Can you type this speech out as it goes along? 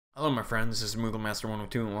Hello my friends, this is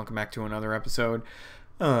MoogleMaster102 and welcome back to another episode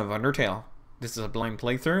of Undertale. This is a blind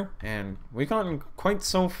playthrough and we've gotten quite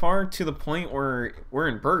so far to the point where we're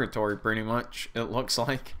in purgatory pretty much, it looks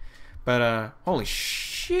like. But holy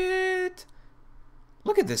shit!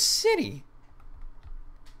 Look at this city!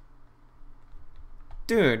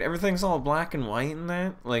 Dude, everything's all black and white in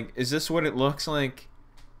that? Like, is this what it looks like?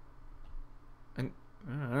 I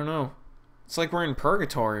don't know. It's like we're in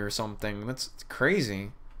purgatory or something. That's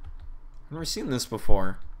crazy. I've never seen this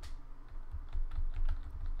before.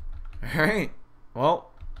 Alright. Well,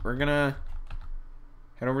 we're gonna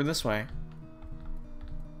head over this way.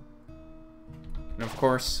 And of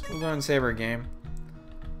course, we'll go and save our game.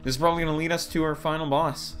 This is probably gonna lead us to our final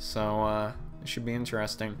boss. So, it should be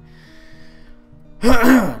interesting.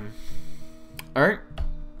 Alright.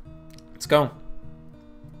 Let's go.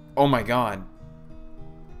 Oh my god.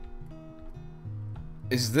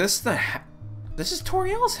 Is this the this is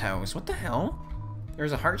Toriel's house. What the hell?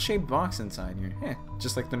 There's a heart-shaped box inside here. Yeah,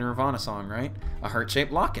 just like the Nirvana song, right? A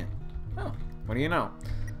heart-shaped locket. Oh, what do you know?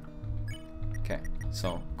 Okay,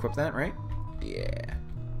 so equip that, right? Yeah.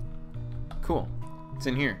 Cool. It's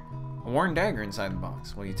in here. A worn dagger inside the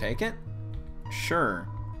box. Will you take it? Sure.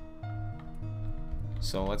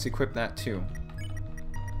 So let's equip that too.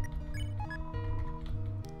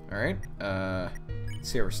 Alright, let's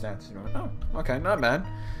see how our stats are doing. Oh, okay, not bad.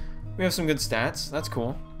 We have some good stats. That's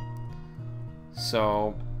cool.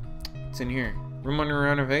 So, it's in here. Room under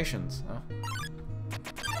renovations.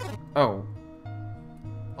 Oh.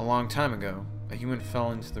 A long time ago, a human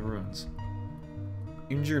fell into the ruins.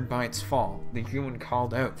 Injured by its fall, the human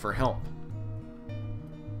called out for help.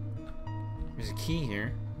 There's a key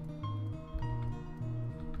here.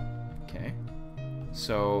 Okay.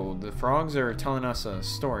 So, the frogs are telling us a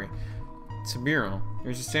story. It's a bureau.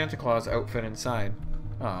 There's a Santa Claus outfit inside.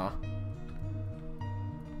 Ah.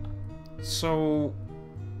 So,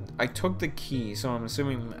 I took the key, so I'm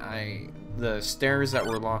assuming the stairs that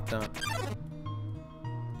were locked up.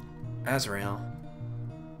 Azrael.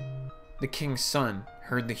 The king's son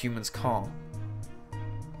heard the human's call.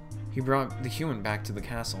 He brought the human back to the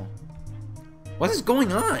castle. What is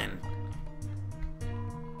going on?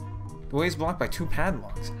 The way is blocked by 2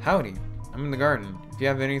 padlocks. Howdy. I'm in the garden. If you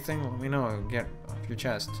have anything, let me know. Get off your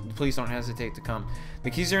chest. Please don't hesitate to come.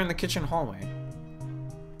 The keys are in the kitchen hallway.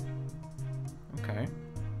 Okay.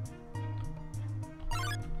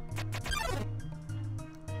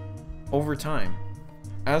 Over time,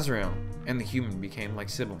 Azrael and the human became like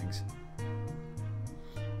siblings.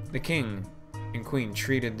 The king and queen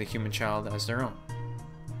treated the human child as their own.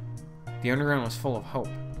 The underground was full of hope.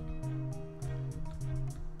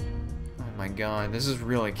 Oh my god, this is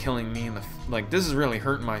really killing me in the this is really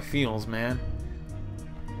hurting my feels, man.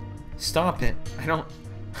 Stop it. I don't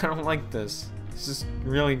like this. This is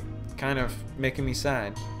really kind of making me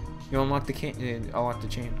sad. You unlock the key. Unlock the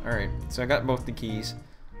chain. Alright, so I got both the keys.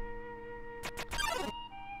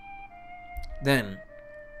 Then,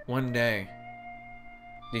 one day,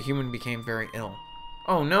 the human became very ill.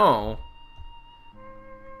 Oh no!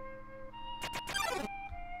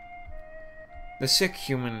 The sick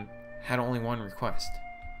human had only one request: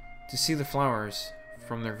 to see the flowers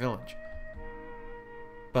from their village.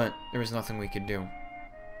 But there was nothing we could do.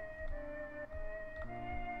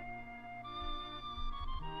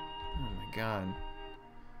 Oh my god.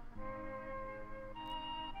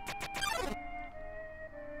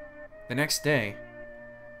 The next day,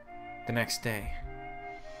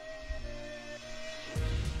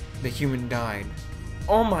 the human died.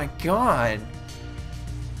 Oh my god!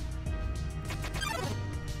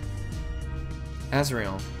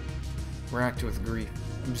 Azrael, racked with grief,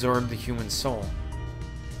 absorbed the human soul.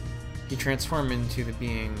 He transformed into the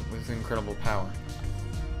being with incredible power.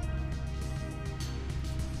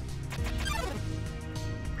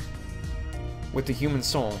 With the human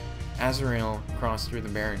soul, Azrael crossed through the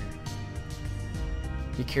barrier.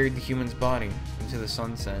 He carried the human's body into the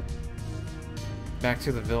sunset, back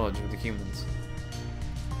to the village of the humans.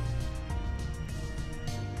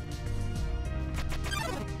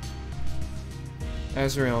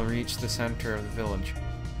 Azrael reached the center of the village.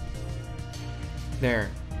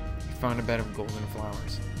 There, he found a bed of golden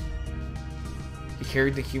flowers. He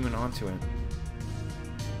carried the human onto it.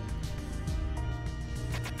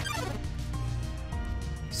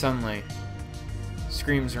 Suddenly,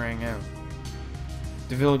 screams rang out.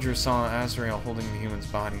 The villagers saw Azrael holding the human's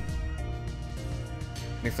body.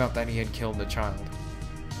 They thought that he had killed the child.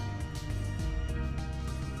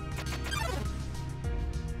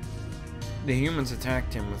 The humans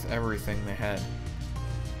attacked him with everything they had.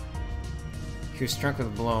 He was struck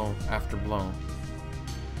with blow after blow.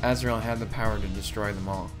 Azrael had the power to destroy them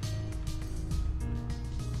all.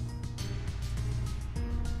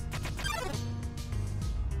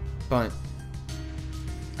 But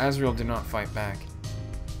Asriel did not fight back.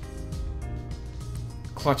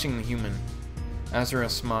 Clutching the human, Asriel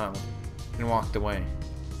smiled and walked away.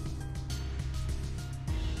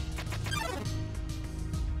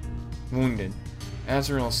 Wounded,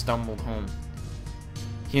 Asriel stumbled home.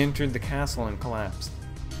 He entered the castle and collapsed.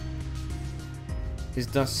 His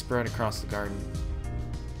dust spread across the garden.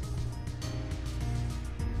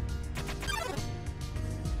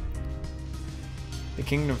 The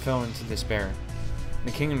kingdom fell into despair.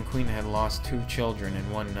 The king and queen had lost 2 children in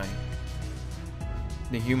one night.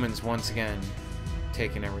 The humans once again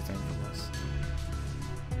taken everything from us.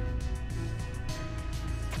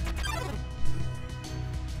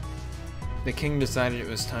 The king decided it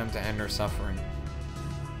was time to end our suffering.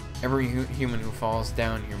 Every human who falls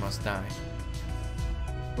down here must die.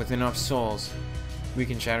 With enough souls, we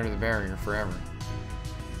can shatter the barrier forever.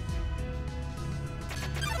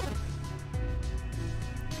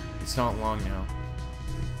 It's not long now.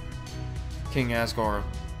 King Asgore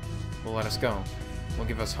will let us go, will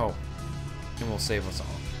give us hope, and will save us all.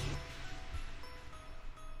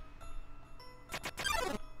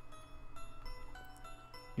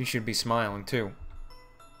 You should be smiling too.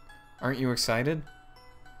 Aren't you excited?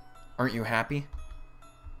 Aren't you happy?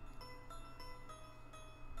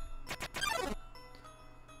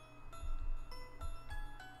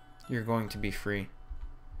 You're going to be free.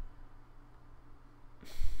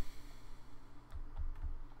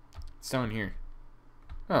 It's down here.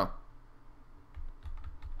 Oh.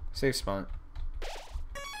 Safe spot.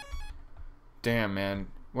 Damn, man.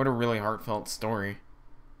 What a really heartfelt story.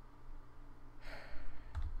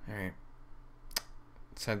 Alright.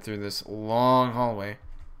 Let's head through this long hallway.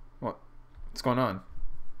 What's going on?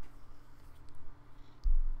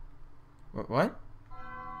 What?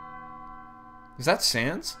 Is that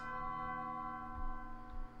Sans?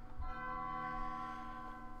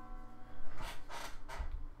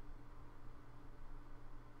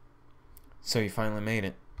 So you finally made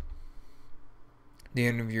it. The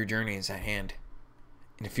end of your journey is at hand.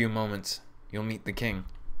 In a few moments, you'll meet the king.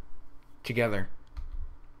 Together,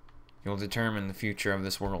 you'll determine the future of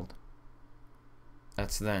this world.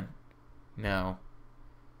 That's then. Now,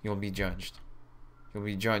 you'll be judged. You'll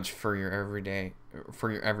be judged for your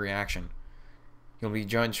every action. You'll be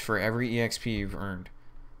judged for every EXP you've earned.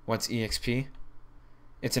 What's EXP?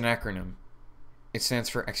 It's an acronym. It stands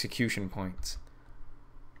for execution points.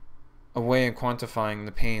 A way of quantifying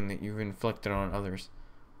the pain that you've inflicted on others.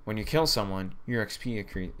 When you kill someone, your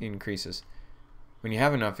XP increases. When you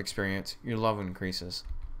have enough experience, your love increases.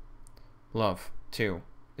 Love, too,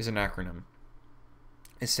 is an acronym.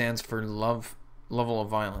 It stands for love level of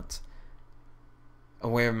violence. A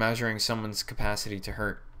way of measuring someone's capacity to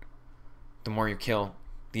hurt. The more you kill,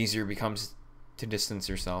 the easier it becomes to distance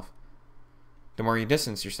yourself. The more you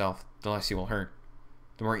distance yourself, the less you will hurt.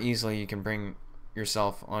 The more easily you can bring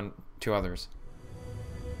yourself on to others.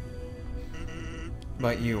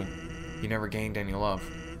 But you never gained any love.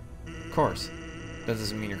 Of course, that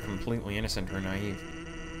doesn't mean you're completely innocent or naive.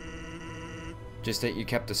 Just that you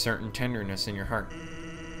kept a certain tenderness in your heart.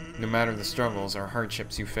 No matter the struggles or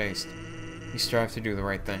hardships you faced, you strive to do the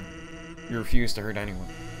right thing. You refused to hurt anyone.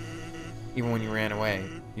 Even when you ran away,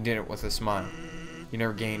 you did it with a smile. You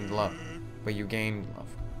never gained love, but you gained love.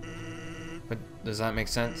 But does that make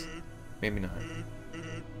sense? Maybe not.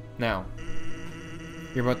 Now,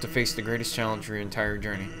 you're about to face the greatest challenge of your entire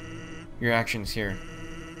journey. Your actions here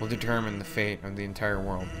will determine the fate of the entire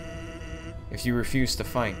world. If you refuse to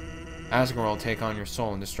fight, Asgore will take on your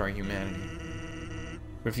soul and destroy humanity.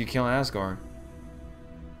 But if you kill Asgore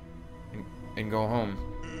and go home,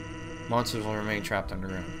 monsters will remain trapped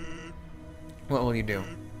underground. What will you do?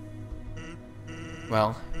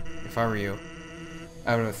 Well, if I were you,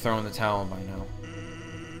 I would have thrown the towel by now.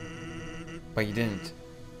 But you didn't.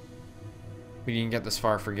 We didn't get this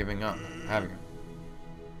far for giving up, have you?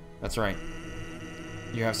 That's right.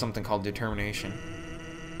 You have something called determination.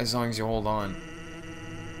 As long as you hold on.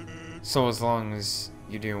 So as long as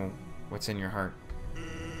you do what's in your heart.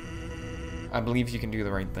 I believe you can do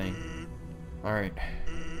the right thing. Alright.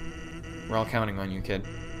 We're all counting on you, kid.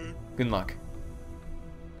 Good luck.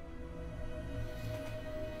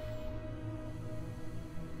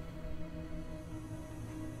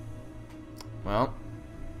 Well,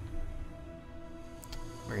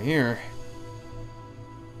 we're here.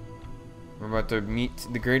 We're about to meet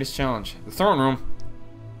the greatest challenge. The throne room.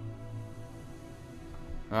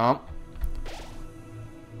 Well,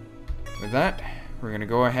 with that, we're going to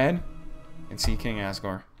go ahead and see King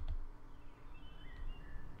Asgore.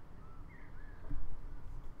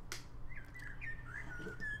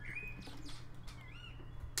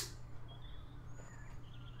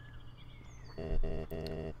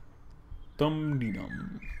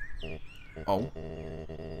 Dum-dee-dum. Oh,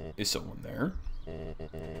 is someone there?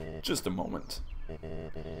 Just a moment.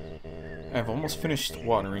 I've almost finished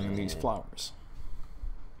watering these flowers.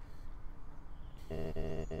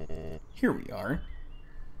 Here we are.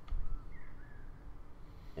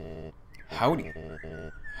 Howdy.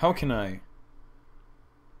 How can I...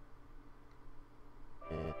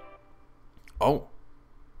 Oh.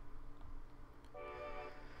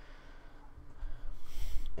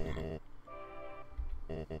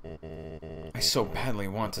 I so badly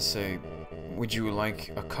want to say, would you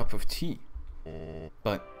like a cup of tea?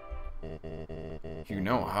 But you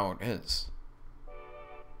know how it is.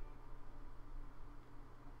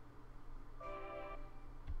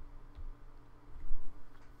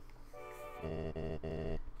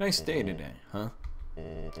 Nice day today, huh?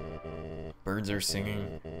 Birds are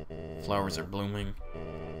singing, flowers are blooming.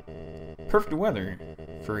 Perfect weather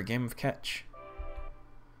for a game of catch.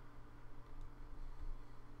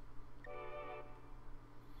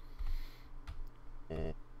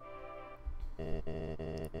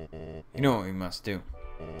 You know what we must do.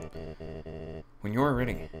 When you're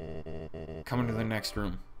ready, come into the next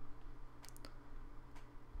room.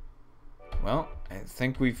 Well, I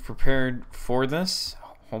think we've prepared for this,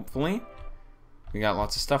 hopefully. We got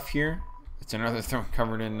lots of stuff here. It's another throne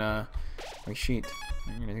covered in my sheet.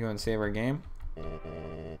 I'm gonna go and save our game.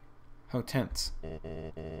 How tense.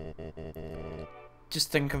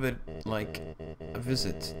 Just think of it like a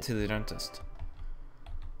visit to the dentist.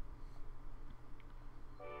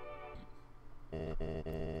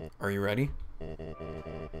 Are you ready?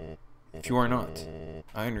 If you are not,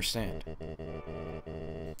 I understand.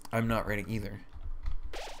 I'm not ready either.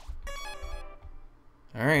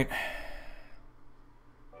 Alright.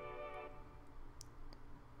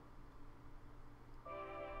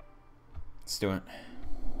 Let's do it.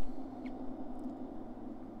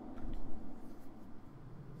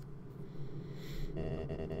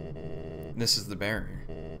 This is the barrier.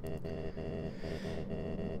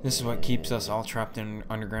 This is what keeps us all trapped in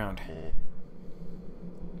underground.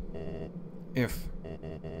 If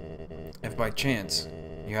by chance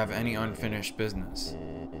you have any unfinished business,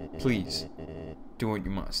 please do what you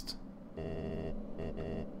must.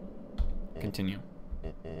 Continue.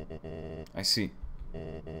 I see.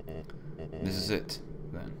 This is it,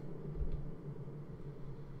 then.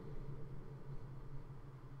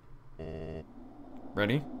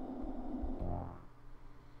 Ready?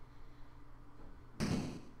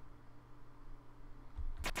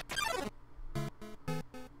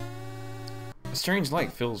 A strange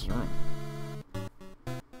light fills the room.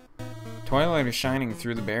 Twilight is shining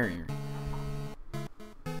through the barrier.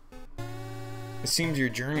 It seems your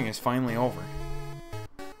journey is finally over.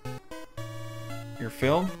 You're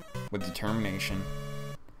filled with determination.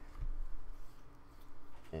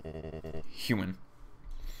 Human.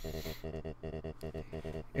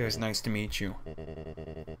 It was nice to meet you.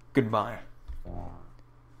 Goodbye.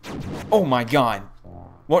 Oh my god.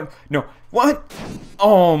 What? No. What?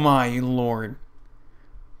 Oh my lord.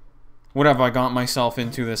 What have I got myself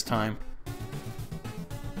into this time?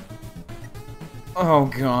 Oh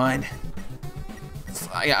god.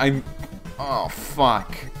 Oh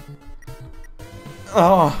fuck.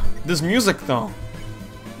 Oh, this music though.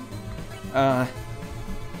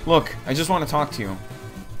 Look, I just want to talk to you.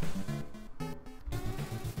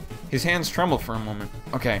 His hands tremble for a moment.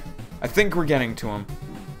 Okay, I think we're getting to him.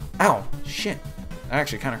 Ow, shit. That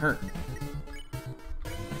actually kind of hurt.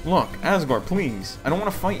 Look, Asgore, please. I don't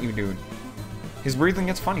want to fight you, dude. His breathing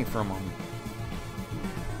gets funny for a moment.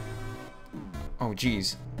 Oh,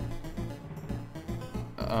 jeez.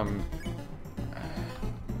 Oh,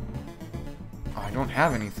 I don't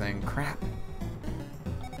have anything. Crap.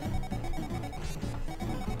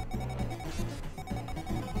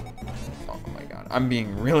 Oh my god. I'm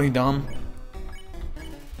being really dumb.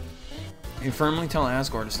 You firmly tell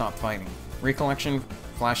Asgore to stop fighting. Recollection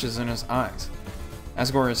flashes in his eyes.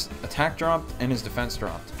 Asgore's attack dropped and his defense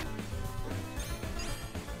dropped.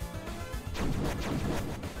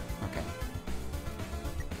 Okay.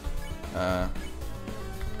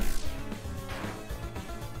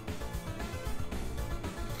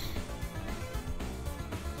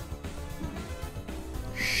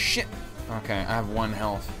 Shit. Okay, I have 1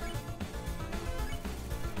 health.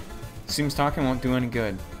 Seems talking won't do any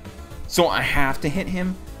good. So I have to hit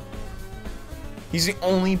him? He's the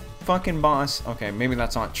only fucking boss. Okay, maybe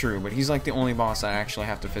that's not true, but he's like the only boss I actually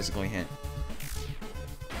have to physically hit.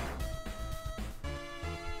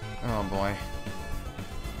 Oh boy.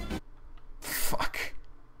 Fuck.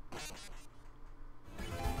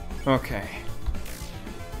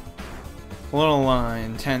 A little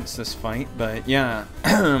intense, this fight, but yeah.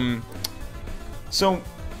 So,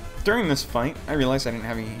 during this fight, I realized I didn't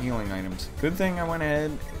have any healing items. Good thing I went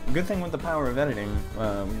ahead, good thing with the power of editing, we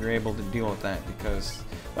were able to deal with that, because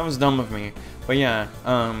that was dumb of me. But yeah,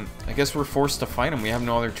 I guess we're forced to fight him. We have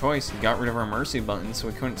no other choice. He got rid of our mercy button, so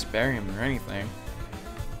we couldn't spare him or anything.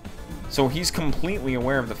 So he's completely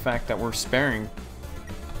aware of the fact that we're sparing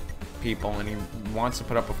people, and he wants to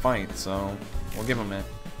put up a fight, so we'll give him it.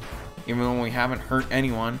 Even though we haven't hurt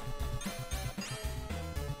anyone.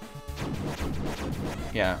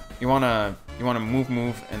 Yeah, you wanna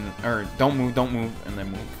move, and or don't move, and then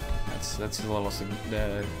move. That's a little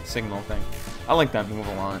signal thing. I like that move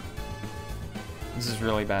a lot. This is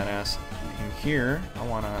really badass. And here, I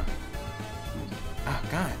wanna. Oh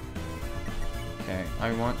God. Okay,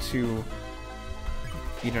 I want to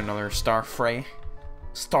eat another star fray.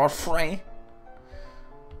 Star fray.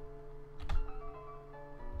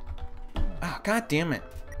 Oh, God damn it.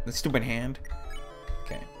 The stupid hand.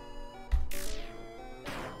 Okay.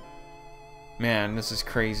 Man, this is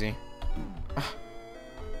crazy. Ah.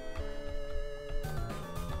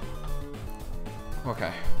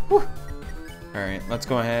 Okay. Whew. Alright, let's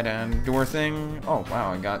go ahead and do our thing. Oh,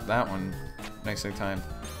 wow, I got that one nicely timed.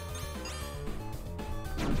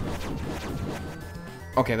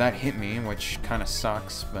 Okay, that hit me, which kind of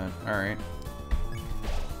sucks, but alright.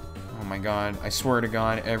 Oh my God, I swear to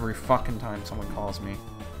God, every fucking time someone calls me.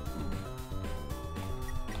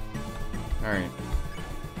 Alright.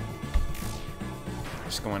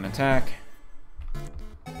 Just go and attack.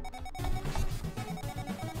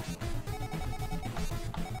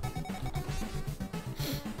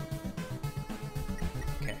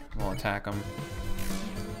 Okay, we'll attack him.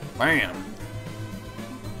 Bam!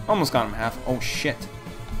 Almost got him half. Oh shit.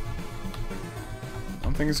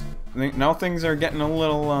 Now things are getting a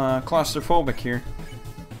little claustrophobic here.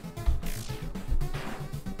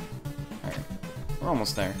 Alright, we're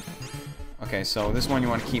almost there. Okay, so this one you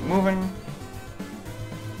want to keep moving.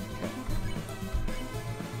 Okay.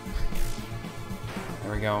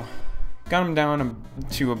 There we go. Got him down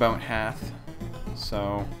to about half.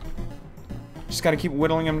 So, just gotta keep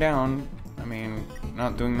whittling him down. I mean,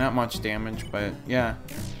 not doing that much damage, but yeah.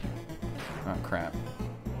 Oh, crap.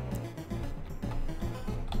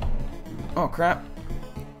 Oh, crap.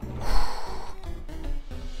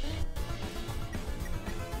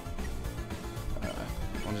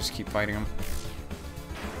 I'll just keep fighting him.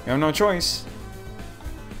 We have no choice.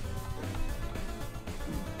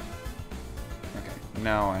 Okay,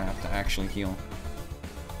 now I have to actually heal.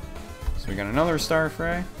 So we got another Star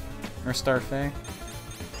Fray. Or Star Fay.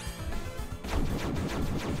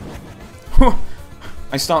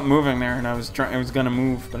 I stopped moving there, and I was gonna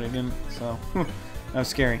move, but I didn't. So that was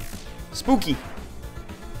scary. Spooky.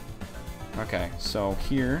 Okay, so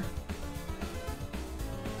here.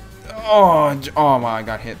 Oh wow! I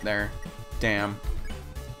got hit there. Damn.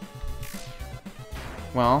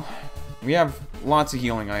 Well, we have lots of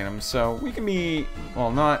healing items, so we can be,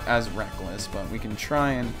 well, not as reckless, but we can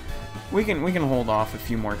try and we can hold off a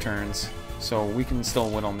few more turns, so we can still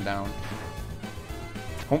whittle them down.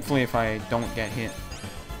 Hopefully, if I don't get hit.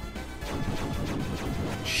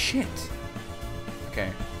 Shit.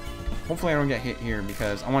 Okay. Hopefully I don't get hit here,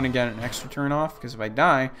 because I want to get an extra turn off, because if I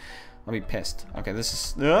die, I'll be pissed. Okay, this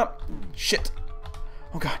is... shit.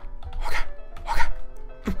 Oh God. Oh God. Oh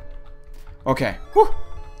God. Okay. Whew.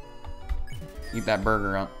 Eat that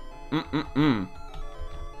burger up.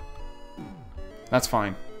 That's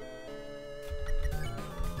fine.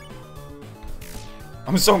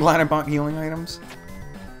 I'm so glad I bought healing items.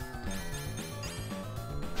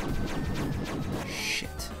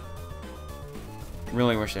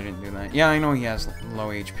 Really wish I didn't do that. Yeah, I know he has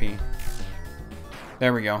low HP.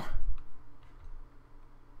 There we go.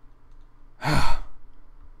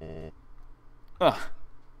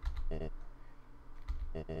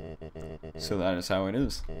 So that is how it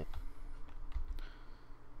is.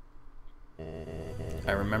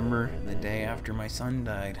 I remember the day after my son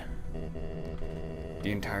died.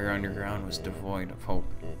 The entire underground was devoid of hope.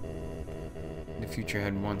 The future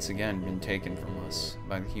had once again been taken from us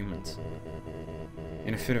by the humans.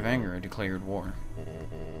 In a fit of anger, I declared war.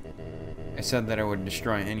 I said that I would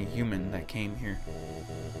destroy any human that came here.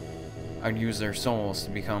 I'd use their souls to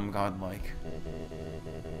become godlike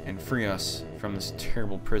and free us from this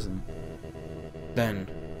terrible prison. Then,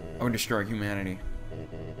 I would destroy humanity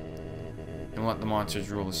and let the monsters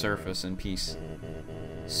rule the surface in peace.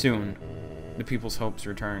 Soon, the people's hopes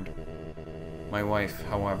returned. My wife,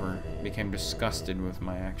 however, became disgusted with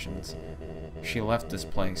my actions. She left this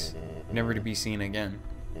place, never to be seen again.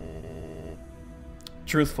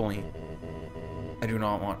 Truthfully, I do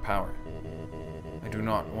not want power. I do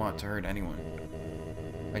not want to hurt anyone.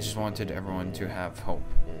 I just wanted everyone to have hope.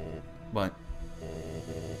 But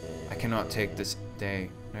I cannot take this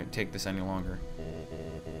any longer.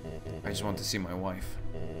 I just want to see my wife.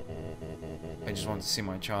 I just want to see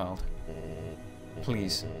my child.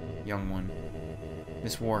 Please, young one.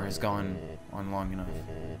 This war has gone on long enough.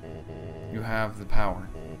 You have the power.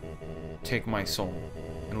 Take my soul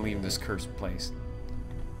and leave this cursed place.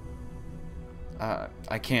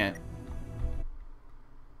 I can't.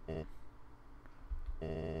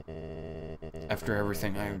 After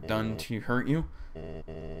everything I have done to hurt you,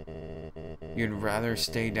 you'd rather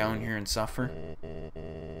stay down here and suffer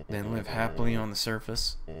than live happily on the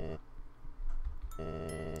surface?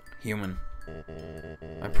 Human,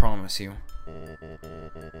 I promise you,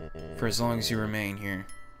 for as long as you remain here,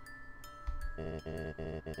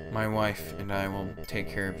 my wife and I will take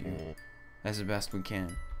care of you as the best we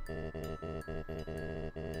can.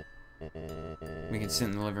 We can sit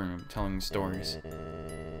in the living room telling stories,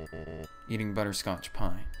 eating butterscotch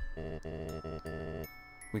pie.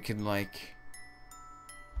 We could like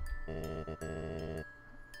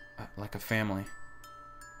a family.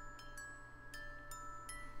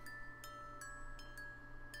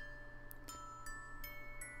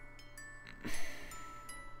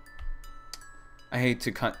 I hate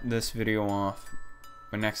to cut this video off,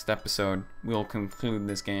 but next episode we'll conclude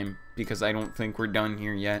this game because I don't think we're done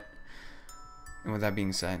here yet. And with that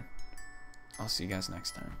being said, I'll see you guys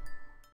next time.